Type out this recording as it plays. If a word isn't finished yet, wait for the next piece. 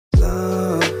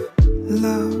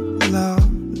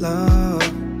love, love.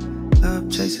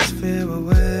 Love chases fear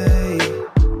away.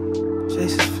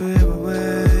 Chases fear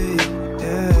away.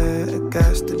 Yeah, it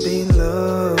got to be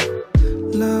love.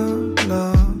 Love,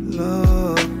 love,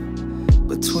 love.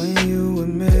 Between you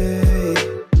and me.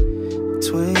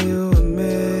 Between you and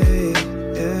me.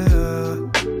 Yeah.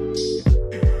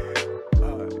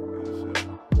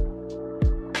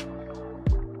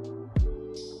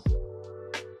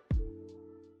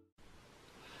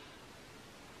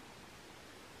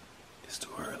 It's too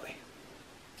early.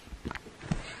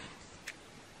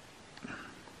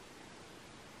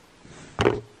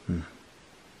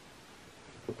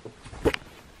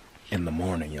 In the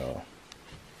morning, y'all.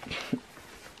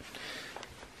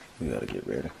 We gotta get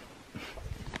ready.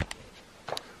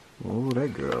 Oh,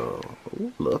 that girl.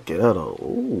 Oh, look at her.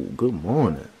 Oh, good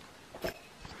morning.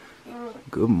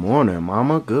 Good morning,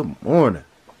 mama. Good morning.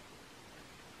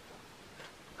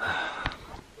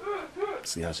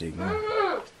 See how she going?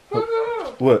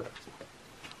 Oh, what?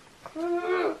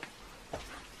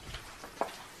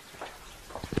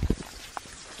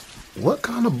 What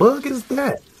kind of bug is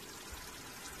that?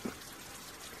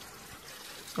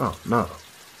 Oh, no.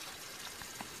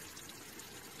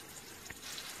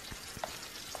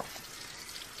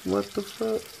 What the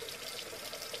fuck?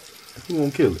 Who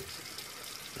gonna kill it?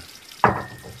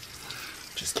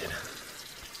 Just kidding.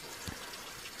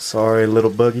 Sorry,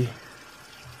 little buggy.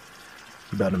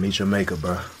 You about to meet your maker,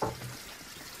 bro.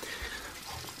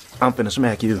 I'm finna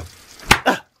smack you.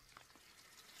 Ah.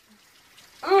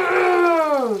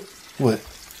 What?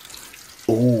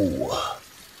 Ooh.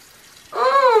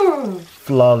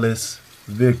 Flawless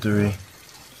victory.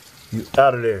 You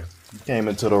out of there. You came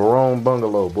into the wrong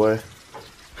bungalow, boy.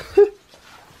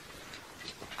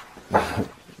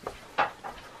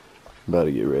 About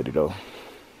to get ready though.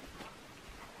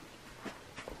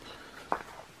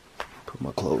 Put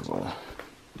my clothes on.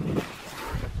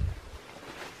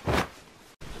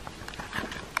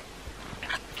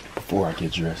 Before I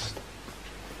get dressed.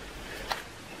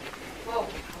 Whoa, I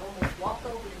almost walked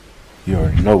over. You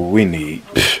already know what we need.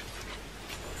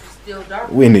 Still dark.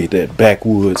 We need that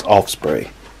backwoods off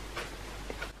spray.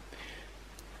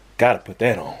 Gotta put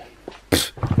that on.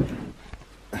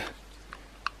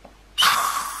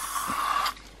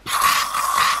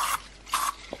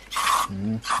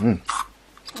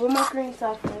 Where my green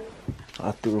socks at?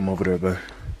 I threw them over there, bro.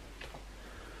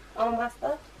 All my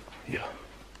stuff? Yeah.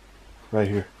 Right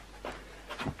here.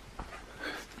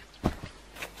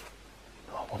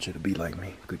 I want you to be like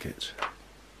me. Good catch.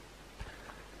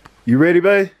 You ready,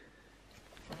 babe?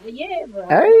 Yeah, bro.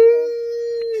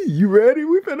 Hey! You ready?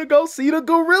 We finna go see the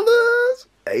gorillas.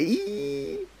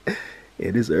 Hey!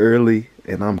 It is early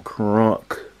and I'm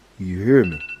crunk. You hear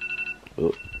me?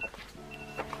 Oh.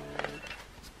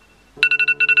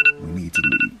 We need to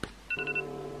leave.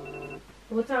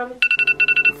 What time is it?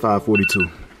 5:42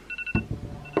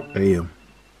 a.m.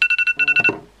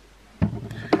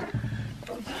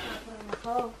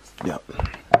 Yep.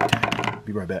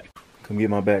 Be right back. Come get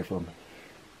my bag for me.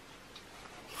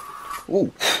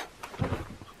 Ooh.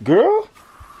 Girl,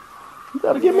 you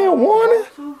gotta give me a warning.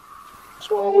 What's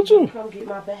wrong with you? Come get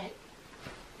my bag.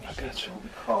 I got you.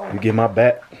 You get my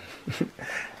back.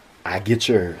 I get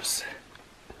yours.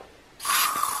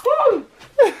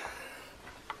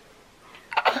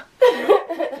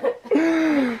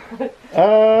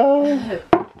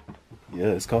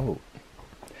 Yeah, it's cold.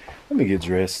 Let me get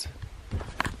dressed.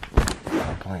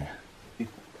 I'm playing.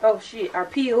 Oh shit, our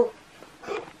peel.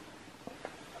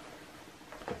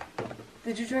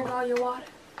 Did you drink all your water?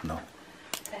 No.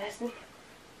 Pass me.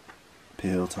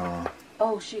 Pill time.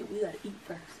 Oh shit, we gotta eat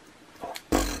first.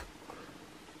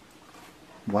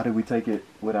 Why did we take it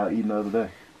without eating the other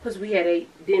day? Because we had ate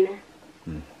dinner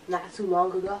not too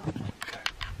long ago.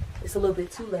 It's a little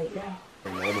bit too late now.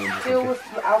 Feel what's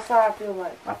outside feel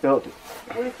like? I felt it.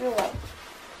 What do you feel like?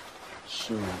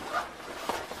 Sure.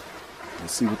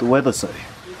 Let's see what the weather say.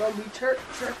 You're gonna be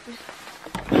chirping.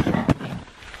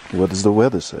 What does the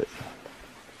weather say?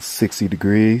 60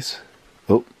 degrees.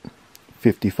 Oh,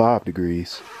 55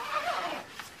 degrees.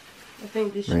 I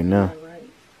think this should Right be now. all right.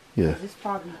 Yeah. It's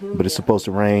probably humid. But it's supposed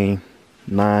to rain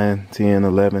 9, 10,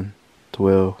 11,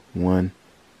 12, 1,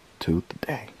 2,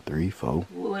 dang, 3, 4.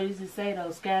 What does it say though?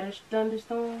 Scattered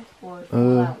thunderstorms or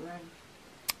full out rain?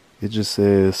 It just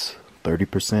says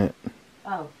 30%.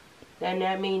 Oh, then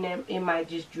that mean that it might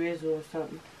just drizzle or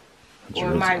something. Or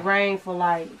Drizzle. it might rain for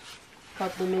like a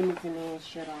couple of minutes and then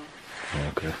shut off.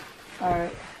 Okay.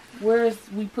 Alright. Where is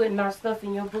we putting our stuff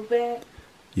in your book bag?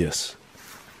 Yes.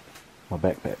 My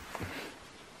backpack.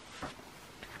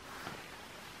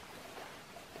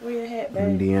 Where your hat, babe?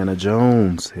 Indiana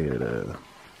Jones had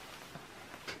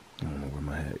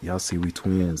Y'all see we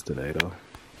twins today, though.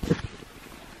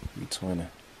 We twinning.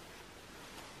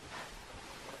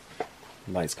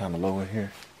 Light's kind of low in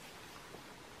here.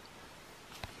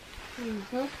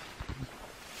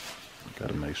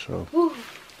 Gotta make sure. Whew.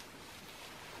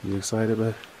 You excited,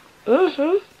 babe?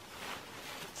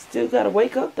 Still gotta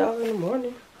wake up though in the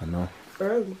morning. I know.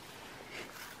 Early.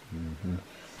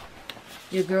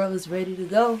 Your girl is ready to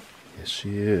go. Yes,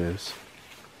 she is.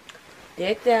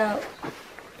 Decked out.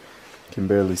 Can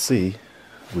barely see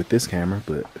with this camera,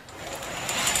 but.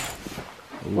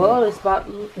 Ooh. Well, it's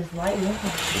lighting up.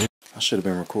 I should have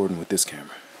been recording with this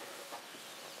camera.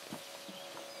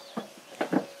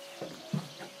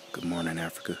 Good morning,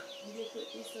 Africa.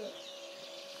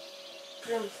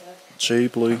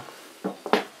 Cheaply.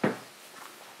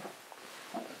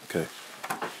 Okay.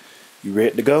 You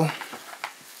ready to go?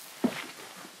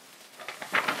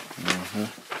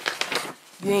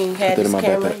 You ain't had this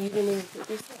camera. You didn't even put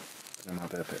this up. Put it in my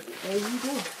backpack. There you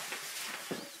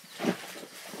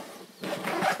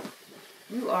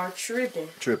do. You are tripping.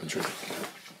 Tripping.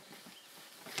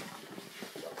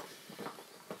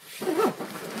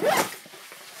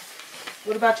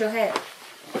 What about your hat?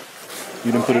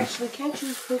 You didn't put it. Actually, can't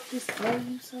you hook this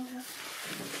on you somehow?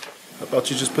 I thought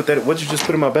you just put that. What'd you just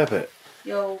put in my backpack?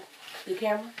 Yo, the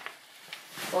camera?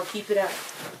 Or keep it out?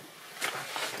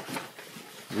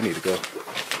 We need to go.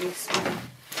 Yes.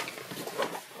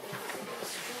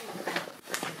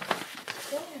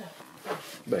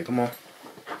 Babe, come on.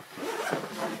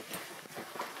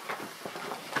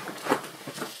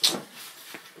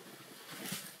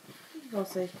 You gonna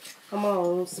say, come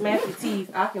on, smack your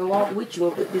teeth. I can walk with you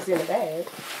and put this in the bag.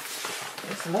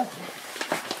 That's nothing.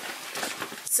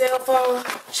 Cell phone,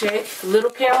 check. Little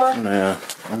camera. Nah,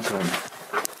 I'm coming.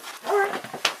 Alright.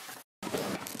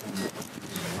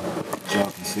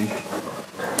 Y'all can see.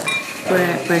 We're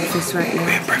at breakfast right now.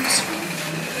 We're at breakfast.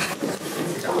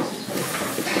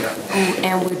 Oh,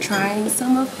 and we're trying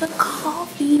some of the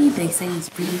coffee. They say it's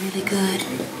really, really good.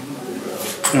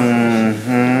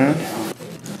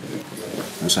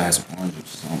 Wish I had some orange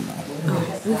juice. I don't know.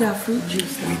 Oh, we got fruit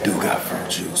juice. We do got fruit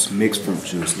juice. Mixed fruit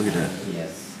juice. Look at that.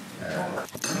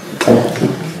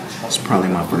 It's probably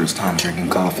my first time drinking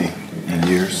coffee in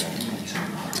years.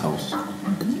 Toast.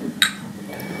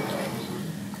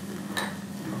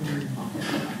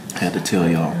 I had to tell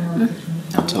y'all.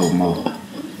 I told Mo.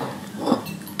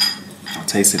 I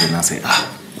tasted it and I said, ah.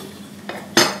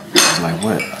 He was like,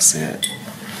 what? I said,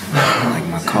 I like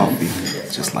my coffee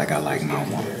just like I like my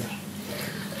woman.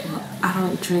 I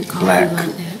don't drink coffee Black. like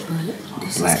that, but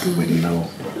this Black is good. with no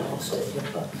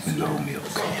milk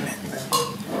in it.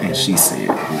 And she said,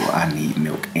 well, I need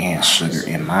milk and sugar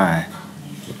in mine.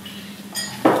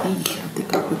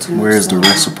 Where's the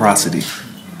reciprocity?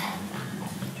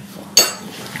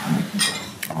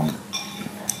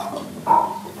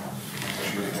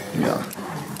 Yeah.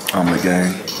 Omelet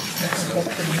gang.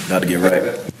 Gotta get right.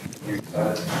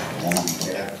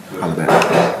 Holla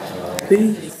back.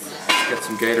 Peace. Get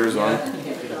some gaiters on,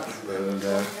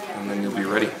 and then you'll be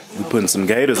ready. We putting some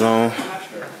gators on.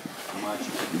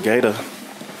 Gator.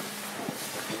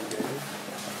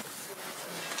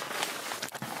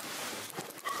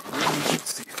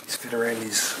 Let's see if these fit around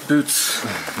these boots.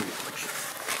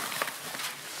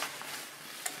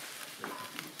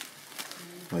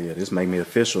 Oh yeah, this make me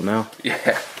official now.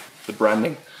 Yeah, the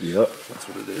branding. Yep, That's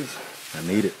what it is. I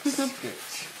need it. There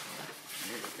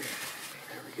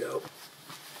we go.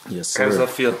 Yes, How does sir. that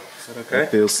feel? Is that okay? I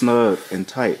feel snug and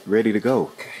tight, ready to go.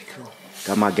 Okay, cool.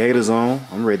 Got my gators on.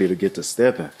 I'm ready to get to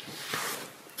stepping.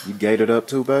 You gated up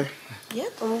too, babe?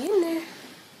 Yep, I'm getting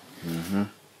there.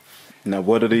 Now,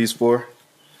 what are these for?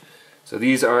 So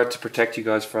these are to protect you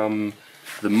guys from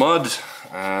the mud,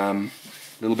 a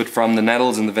little bit from the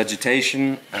nettles and the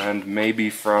vegetation, and maybe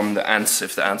from the ants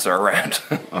if the ants are around.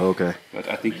 Oh, okay. But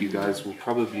I think you guys will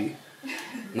probably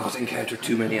not encounter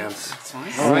too many ants.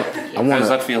 All right. How wanna- does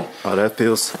that feel? Oh, that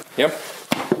feels Yep.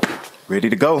 ready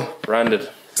to go. Branded.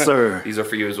 Sir. These are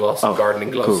for you as well. Some gardening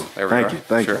gloves. Cool. There we Thank are. you,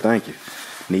 thank Sure. you, thank you.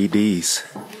 Need these.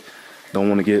 Don't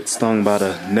want to get stung by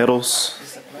the nettles.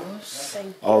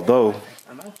 Although,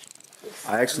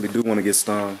 I actually do want to get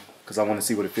stung because I want to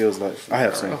see what it feels like. I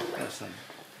have some.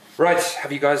 Right,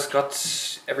 have you guys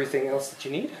got everything else that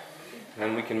you need?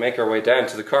 And we can make our way down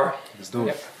to the car. Let's do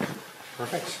it.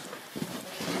 Perfect.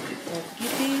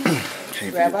 Get these.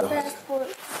 Can't Grab forget our those. passport.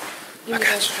 Give I me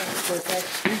got those you. passports,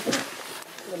 actually.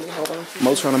 Let me hold on to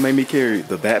Mo's trying to make me carry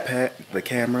the backpack, the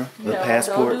camera, the No,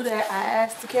 passport. don't do that. I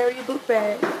asked to carry a book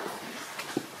bag.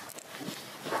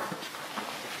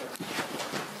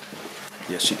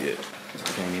 Yes, she did.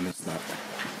 Can't even stop.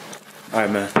 All right,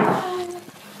 man.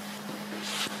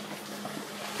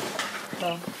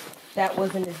 that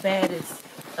wasn't as bad as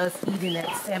us eating at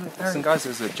 7:30. Listen, guys,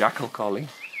 there's a jackal calling.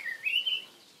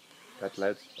 That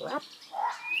led.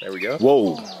 There we go.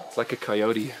 Whoa. It's like a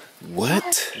coyote.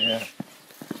 What? Yeah.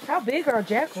 How big are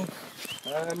jackals?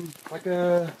 Like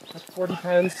 40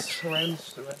 pounds around there.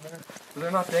 So they're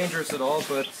not dangerous at all,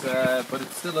 but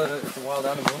it's still a wild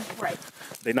animal. Right.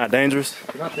 They not dangerous?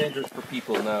 They're not dangerous for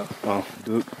people now. Oh,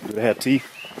 do they have teeth?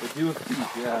 They do have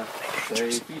teeth, yeah.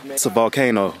 They feed It's a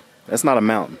volcano. That's not a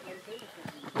mountain.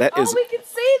 That is. We can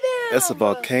see them. That's a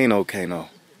volcano.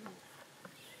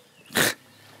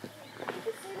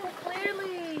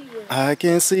 I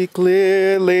can see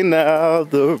clearly now.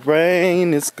 The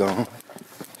rain is gone.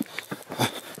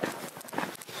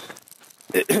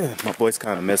 My voice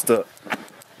kind of messed up,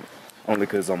 only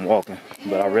because I'm walking,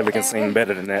 but I really can sing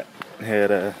better than that.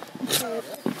 Had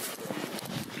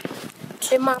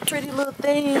And my pretty little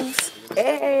things.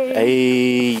 Hey.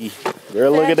 Hey,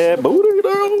 girl, look at that booty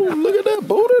though. Look at that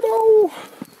booty though.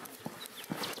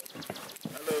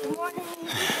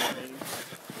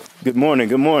 Good morning.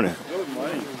 Good morning. Good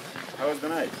morning. How was the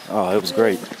night? Oh, it was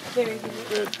great. Very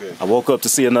good. Good. I woke up to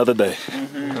see another day.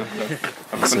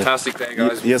 Have a fantastic day,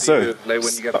 guys. Yes, See sir. you later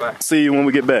when you get back. See you when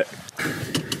we get back.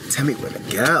 Tell me where to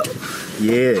go.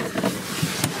 Yeah,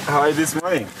 How are you this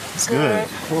morning? it's good.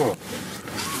 Cool.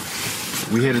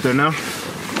 We headed there now?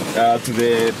 To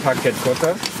the park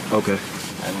headquarters. Okay.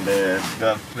 And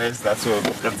the place, that's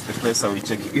the place that we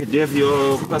check. Do you have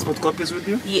your passport copies with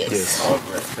you? Yes. Oh,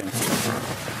 great. Thank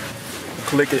you.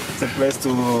 Click it. It's a place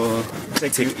to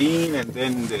check you in, and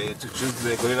then to choose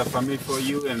the gorilla family for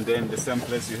you, and then the same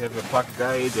place you have a park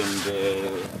guide, and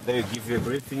they give you a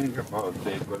briefing about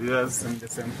the gorillas in the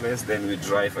same place. Then we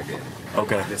drive again.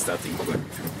 Okay. The starting point.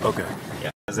 Okay.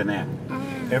 Yeah. Has a name.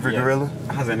 Every Yes. gorilla?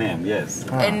 Has a name. Yes.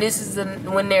 And this is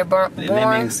when they're born. The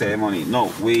naming ceremony. No,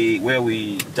 where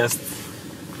we just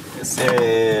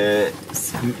say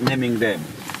naming them.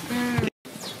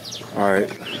 All right.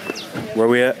 Where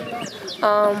we at?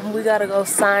 We gotta go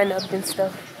sign up and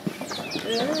stuff.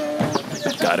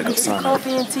 Gotta go sign up.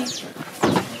 Coffee and tea.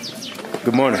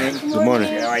 Good morning. Good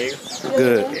morning. How are you?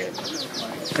 Good.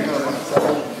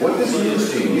 What this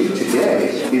means to you today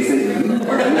is that you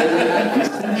are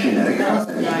a genetic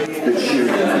company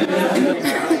that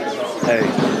Hey,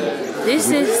 This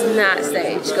is not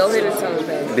staged. Go ahead and tell them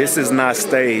that. this is not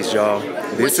staged, y'all.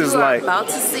 This What is you are like, about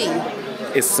to see.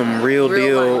 it's some real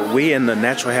Real deal. life. We in the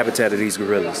natural habitat of these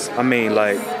gorillas. I mean,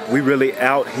 like, we really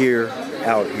out here.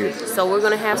 So we're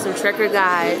gonna have some trekker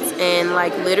guides, and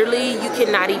like literally, you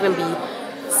cannot even be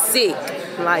sick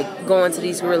like going to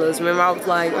these gorillas. Remember, I was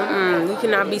like, you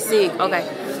cannot be sick. Okay,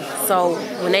 so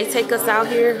when they take us out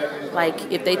here,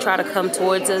 like if they try to come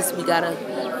towards us, we gotta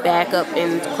back up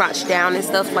and crouch down and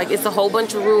stuff. Like it's a whole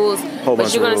bunch of rules,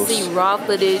 but you're gonna see raw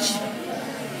footage.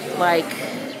 Like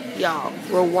y'all,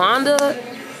 Rwanda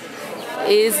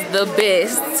is the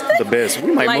best. The best.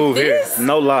 We might Like move this- here.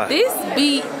 No lie. This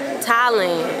beat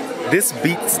Thailand. This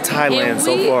beats Thailand And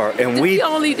so far, and we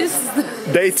only this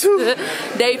is day 2.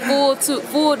 day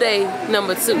full day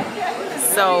number 2.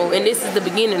 So and this is the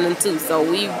beginning of 2. So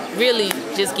we really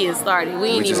just getting started. We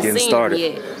ain't just even getting seen started.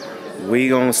 it yet. We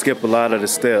gonna skip a lot of the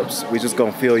steps. We just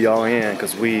gonna fill y'all in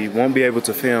because we won't be able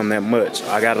to film that much.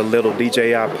 I got a little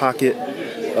DJI Pocket,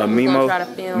 a try to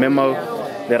film, memo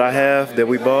yeah. that I have that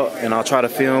we bought, and I'll try to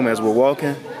film as we're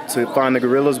walking to find the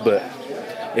gorillas. But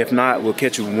if not, we'll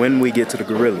catch you when we get to the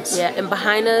gorillas. Yeah, and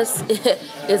behind us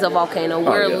is a volcano.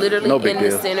 We're yeah. literally No big in the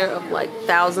deal. center of like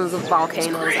thousands of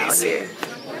volcanoes out here.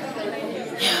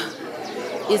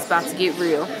 It's about to get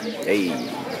real. Hey,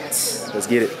 let's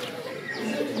get it.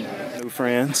 New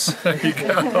friends. There you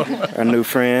go. Our new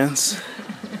friends.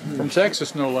 From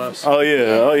Texas, no less. Oh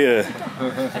yeah.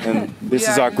 And this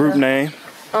is our group name.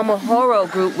 I'm a horror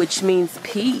group, which means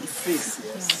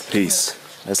peace. Peace.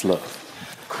 That's love.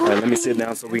 All right, let me sit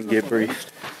down so we can get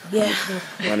briefed. Yeah,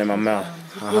 Run in my mouth.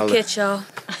 we'll catch y'all.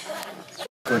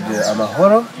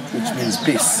 Amahoro, which means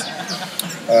peace.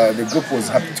 The group was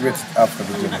habituated after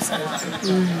the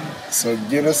genocide. So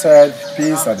genocide,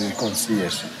 peace, and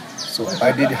reconciliation. So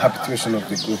I did the habituation of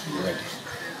the group already.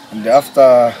 And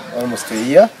after almost a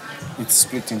year, it's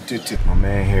split into 2. My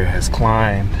man here has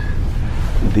climbed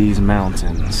these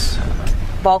mountains.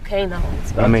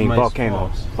 Volcanoes.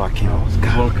 Volcanoes. Volcanoes.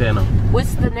 God. Volcano.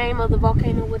 What's the name of the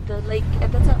volcano with the lake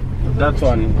at the top? That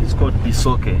one is called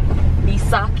Bisoke.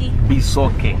 Bisaki?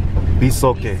 Bisoke.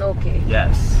 Bisoke. Okay.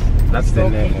 Yes, that's the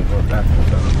name of that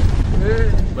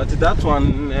volcano. But that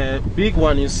one, big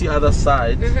one you see other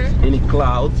side in the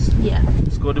clouds, Yeah.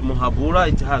 it's called Muhabura.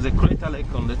 It has a crater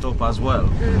lake on the top as well.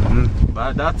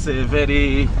 But that's a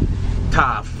very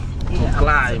tough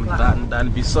climb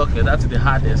than Bisoke. That's the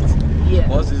hardest. Yeah.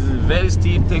 Because it's very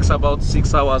steep, takes about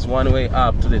 6 hours one way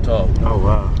up to the top. Oh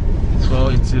wow. So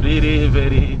it's really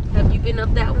very. Have you been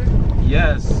up that one?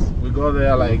 Yes, we go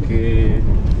there like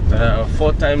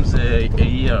 4 times a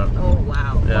year. Oh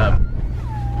wow. Yeah.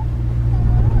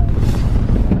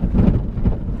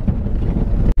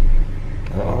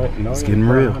 It's getting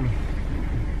real.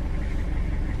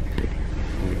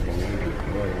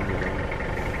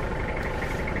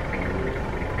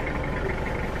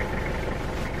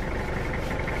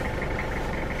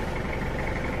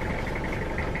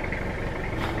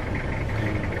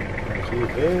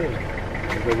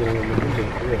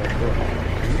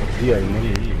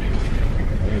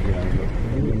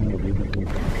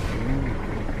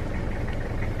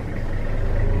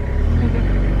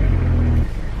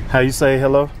 How you say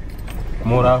hello?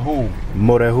 Morahu.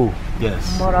 Morehu.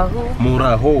 Yes. Morahu.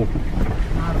 Morahu.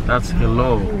 That's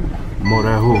hello.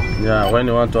 Morehu. Yeah, when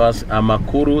you want to ask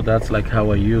Amakuru, that's like how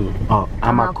are you? Oh,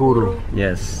 Amakuru.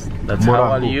 Yes. That's how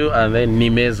are Morahu. you, and then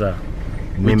Nimeza.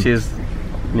 Which is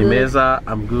Nimeza,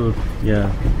 I'm good. Yeah.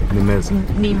 Nimeza.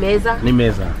 Nimeza.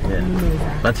 Nimeza. Yeah.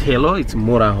 Nimeza. But hello, it's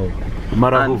Morahu.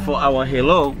 Morahu. And for our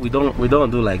hello, we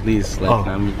don't do like this, like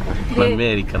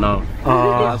America, no.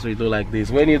 As we do like this.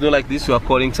 When you do like this, you are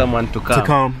calling someone to come. To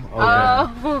come. Okay.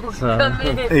 Oh, So, come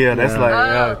in. Yeah, that's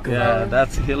like yeah,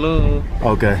 that's hello.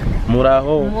 Okay.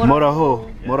 Morahu. Morahu.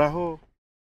 Morahu.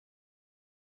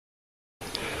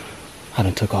 I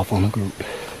done took off on a group.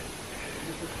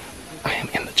 I am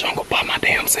in the jungle by my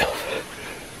damn self.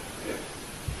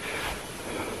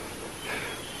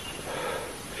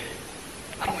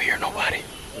 I don't hear nobody.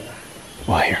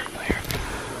 Well, I hear.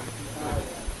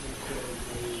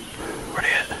 Where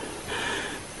they at?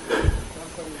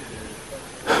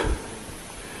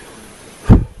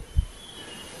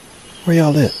 Where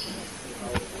y'all at?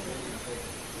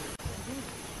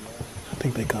 I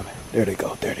think they coming. There they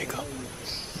go. There they go.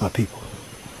 My people.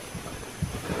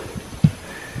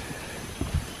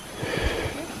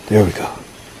 There we go.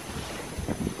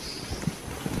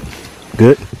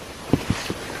 Good.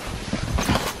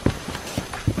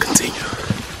 Continue.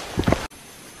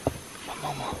 My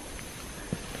mama.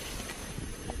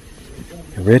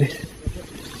 You ready?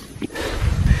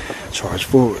 Charge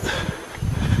forward.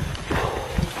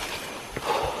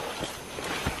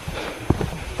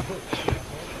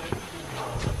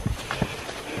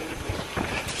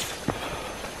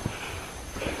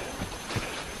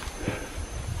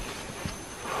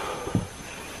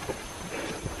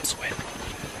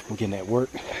 I'm getting that work.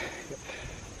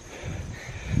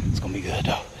 It's gonna be good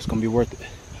though. It's gonna be worth it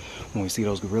when we see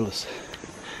those gorillas.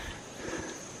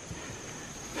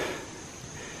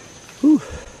 Whew.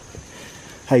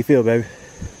 How you feel, baby?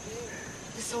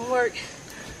 It's some work.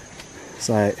 It's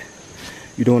alright.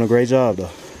 You're doing a great job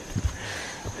though.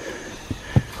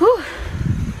 Whew.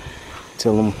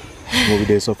 Tell them what we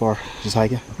did so far. Just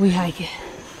hiking? We hiking.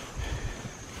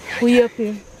 We up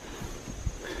here.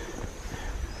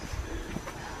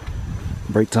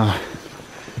 Break time.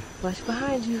 Watch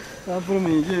behind you.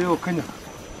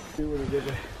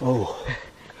 Oh,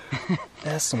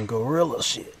 that's some gorilla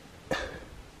shit.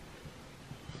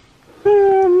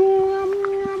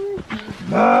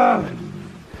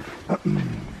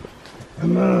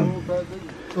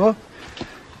 Oh,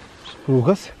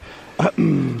 Lucas.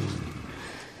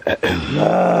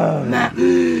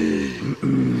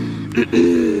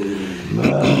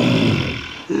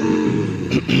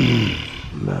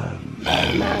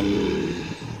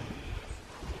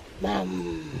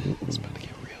 It's about to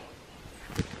get real.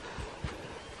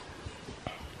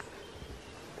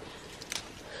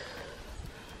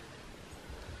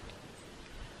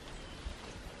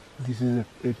 This is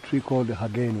a tree called the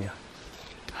Hagenia.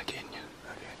 Hagenia.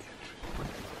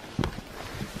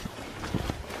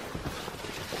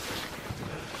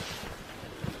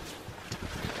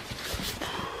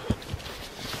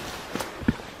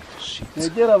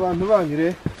 Negera abantu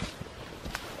banyure.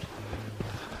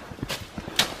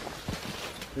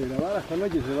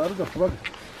 Barakanogeze baruza kubaga.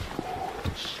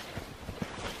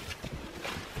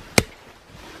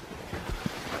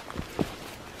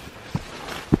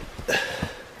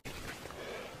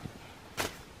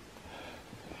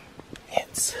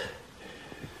 Ants.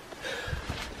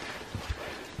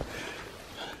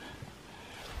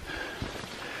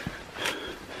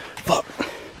 Fuck.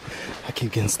 I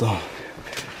keep getting stung.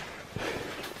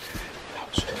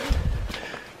 Ouch.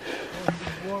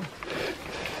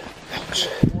 Ouch.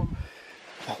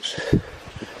 Ouch.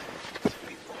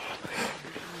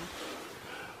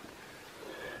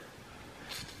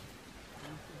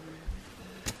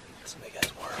 That's a big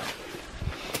ass worm.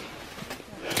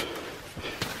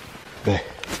 Babe,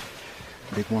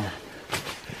 Big worm.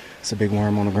 It's a big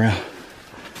worm on the ground.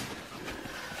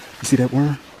 You see that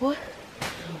worm? What?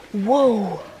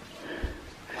 Whoa.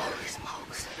 Holy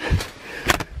smokes.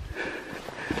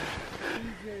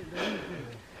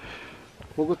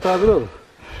 Pouco tá, Bruno?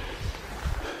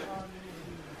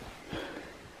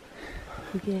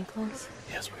 We getting close?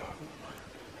 Yes, we are.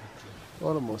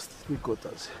 Almost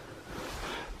 3/4.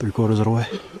 3/4 of the way?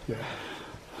 Yeah.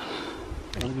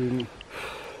 And we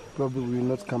probably will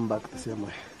not come back the same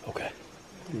way. Okay.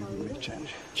 We will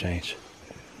change. Change.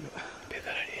 Be a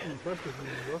good idea.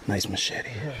 Nice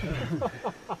machete.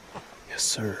 Yes,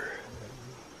 sir.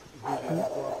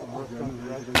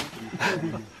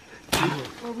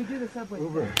 Well, we do the subway.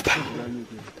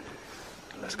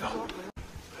 Let's go.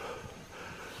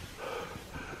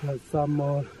 There's some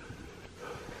more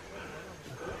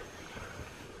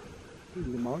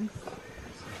lemons.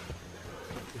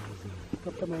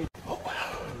 Oh,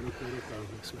 wow.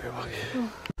 It's very lucky.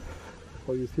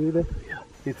 Oh, you see that? Yeah.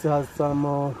 It has some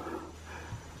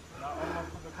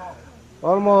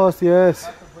almost, yes.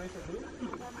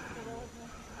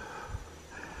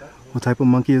 What type of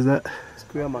monkey is that?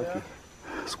 Square monkey.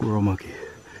 Squirrel monkey.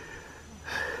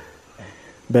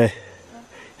 Bae,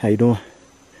 how you doing?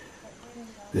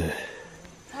 Good.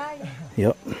 Tired.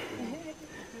 Yep.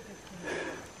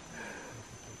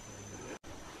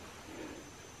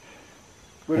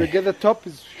 When we get the top,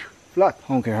 it's flat.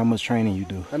 I don't care how much training you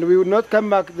do. And we will not come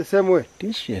back the same way.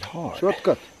 This shit hard.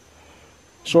 Shortcut.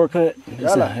 Shortcut?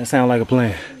 That sound like a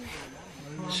plan.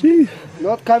 Sheesh.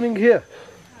 Not coming here.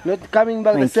 Not coming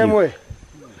back Thank the same you. way.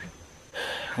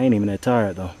 I ain't even that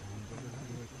tired though.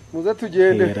 Muda tu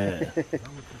Yeah, jeito. that.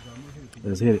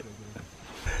 Let's hit it.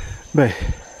 Bae,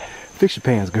 fix your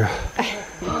pants, girl.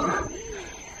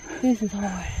 This is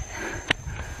hard.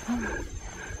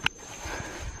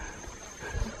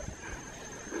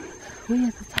 We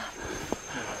at the top.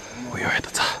 We are at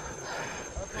the top.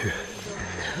 Here.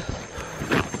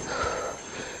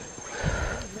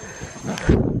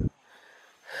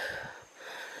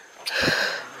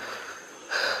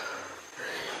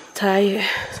 Tired.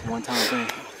 It's a one-time thing.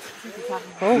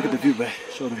 Look at the view, babe.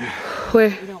 Show the view.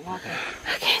 Where?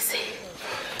 I can't see.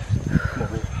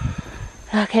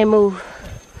 I can't move.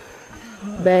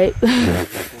 Babe.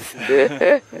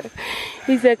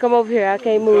 He said, come over here. I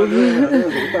can't move.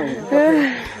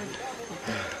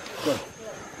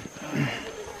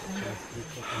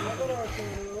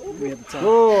 We at the top.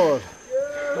 Good.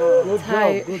 Good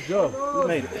Tired. job. Good job. We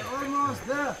made it. Almost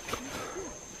there.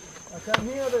 I can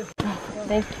hear the...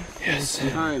 Thank you. Yes.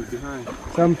 Behind.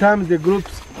 Sometimes the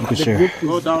groups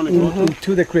go down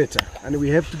into the crater, and we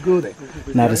have to go there.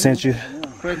 Not to sent you,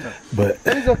 but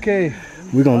It's okay.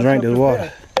 we're gonna drink this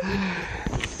water.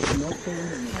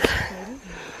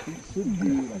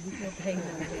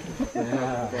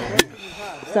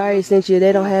 Sorry, Cynthia.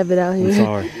 They don't have it out here. I'm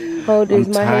sorry. Hold this,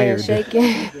 I'm my hand tired.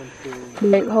 shaking.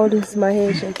 Like, hold this, my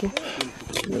hand shaking.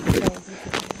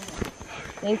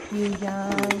 Thank you,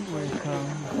 y'all.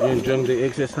 You enjoying the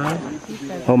exercise?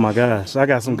 Oh my gosh, I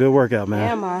got some good workout, man.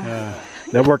 Am I?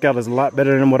 That workout is a lot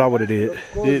better than what I would have did.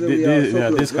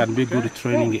 This can be good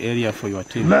training area for your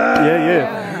team.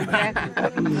 Yeah.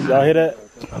 Y'all hear that?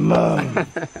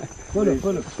 Follow.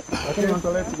 Okay,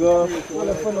 so let's go.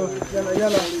 Follow.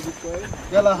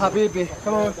 Yalla, habibi.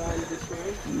 Come on.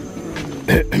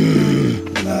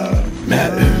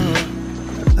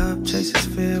 Love chases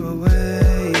fear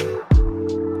away.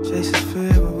 Chases fear